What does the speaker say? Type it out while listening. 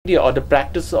or the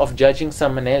practice of judging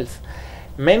someone else.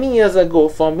 Many years ago,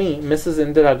 for me, Mrs.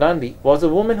 Indira Gandhi was a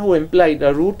woman who implied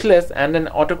a ruthless and an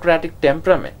autocratic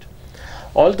temperament.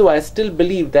 Although I still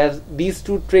believe that these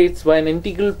two traits were an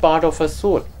integral part of her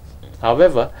soul.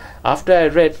 However, after I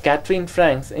read Catherine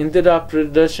Frank's Indira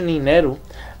Priyadarshini Nehru,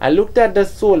 I looked at the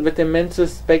soul with immense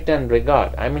respect and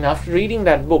regard. After reading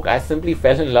that book, I simply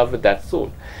fell in love with that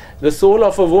soul. The soul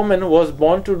of a woman who was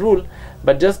born to rule,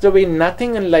 but just the way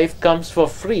nothing in life comes for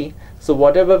free, so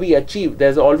whatever we achieve,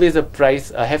 there's always a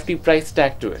price, a hefty price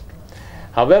tag to it.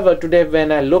 However, today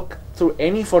when I look through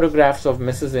any photographs of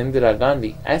Mrs. Indira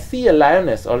Gandhi, I see a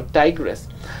lioness or a tigress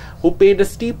who paid a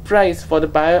steep price for the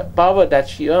power that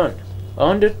she earned.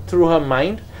 Earned it through her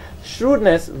mind,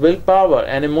 shrewdness, willpower,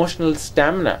 and emotional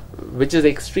stamina, which is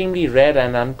extremely rare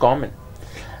and uncommon.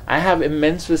 I have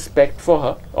immense respect for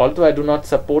her, although I do not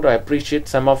support or appreciate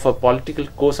some of her political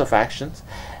course of actions,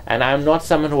 and I am not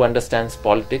someone who understands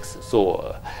politics,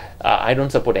 so I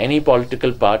don't support any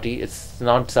political party. It's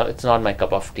not my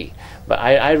cup of tea. But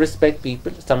I respect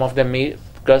people. Some of them may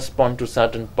correspond to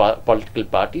certain political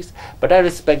parties, but I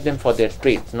respect them for their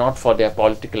traits, not for their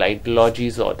political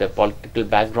ideologies or their political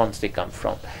backgrounds they come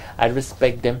from. I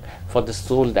respect them for the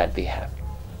soul that they have.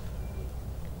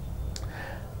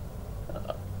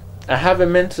 I have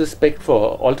immense respect for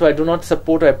her, although I do not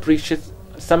support or appreciate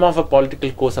some of her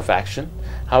political course of action.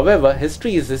 However,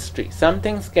 history is history. Some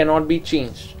things cannot be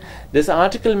changed. This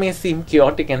article may seem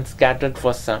chaotic and scattered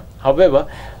for some.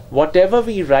 However, whatever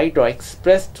we write or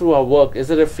express through our work is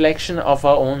a reflection of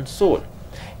our own soul.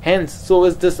 Hence, so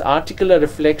is this article a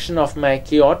reflection of my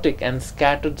chaotic and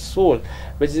scattered soul,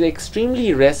 which is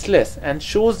extremely restless and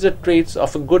shows the traits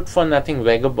of a good-for-nothing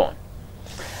vagabond.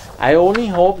 I only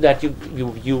hope that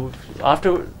you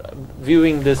after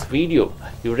viewing this video,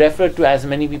 you refer to as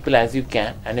many people as you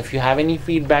can, and if you have any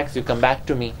feedbacks, you come back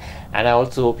to me, and I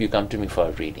also hope you come to me for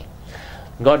a reading.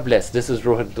 God bless. This is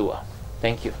Rohit Dua.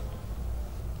 Thank you.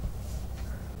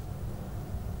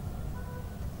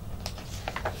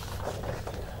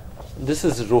 This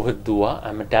is Rohit Dua.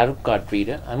 I'm a tarot card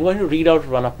reader. I'm going to read out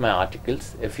one of my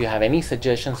articles. If you have any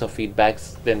suggestions or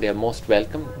feedbacks, then they are most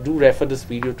welcome. Do refer this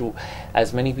video to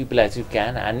as many people as you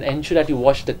can, and ensure that you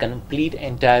watch the complete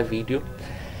entire video,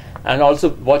 and also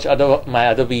watch my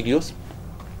other videos.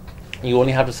 You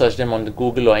only have to search them on the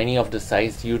Google or any of the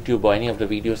sites, YouTube or any of the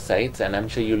video sites, and I'm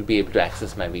sure you'll be able to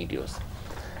access my videos.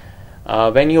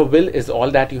 When your will is all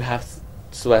that you have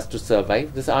so as to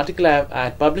survive. This article, I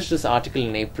published this article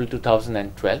in April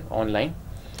 2012 online.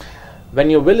 When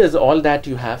your will is all that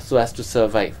you have so as to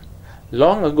survive.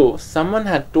 Long ago, someone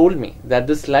had told me that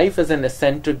this life is an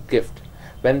eccentric gift.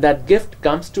 When that gift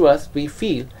comes to us, we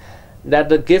feel that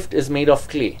the gift is made of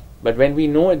clay. But when we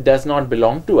know it does not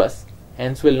belong to us,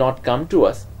 hence will not come to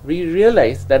us, we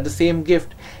realize that the same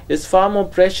gift is far more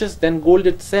precious than gold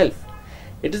itself.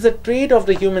 It is a trait of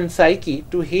the human psyche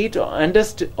to hate or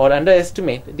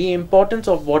underestimate the importance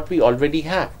of what we already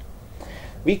have.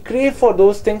 We crave for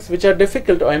those things which are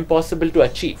difficult or impossible to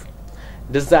achieve.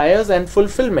 Desires and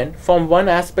fulfillment form one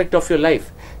aspect of your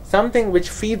life, something which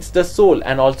feeds the soul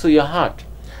and also your heart.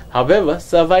 However,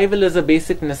 survival is a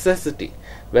basic necessity.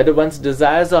 Whether one's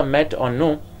desires are met or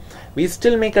no, we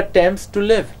still make attempts to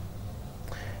live.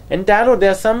 In tarot,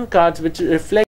 there are some cards which reflect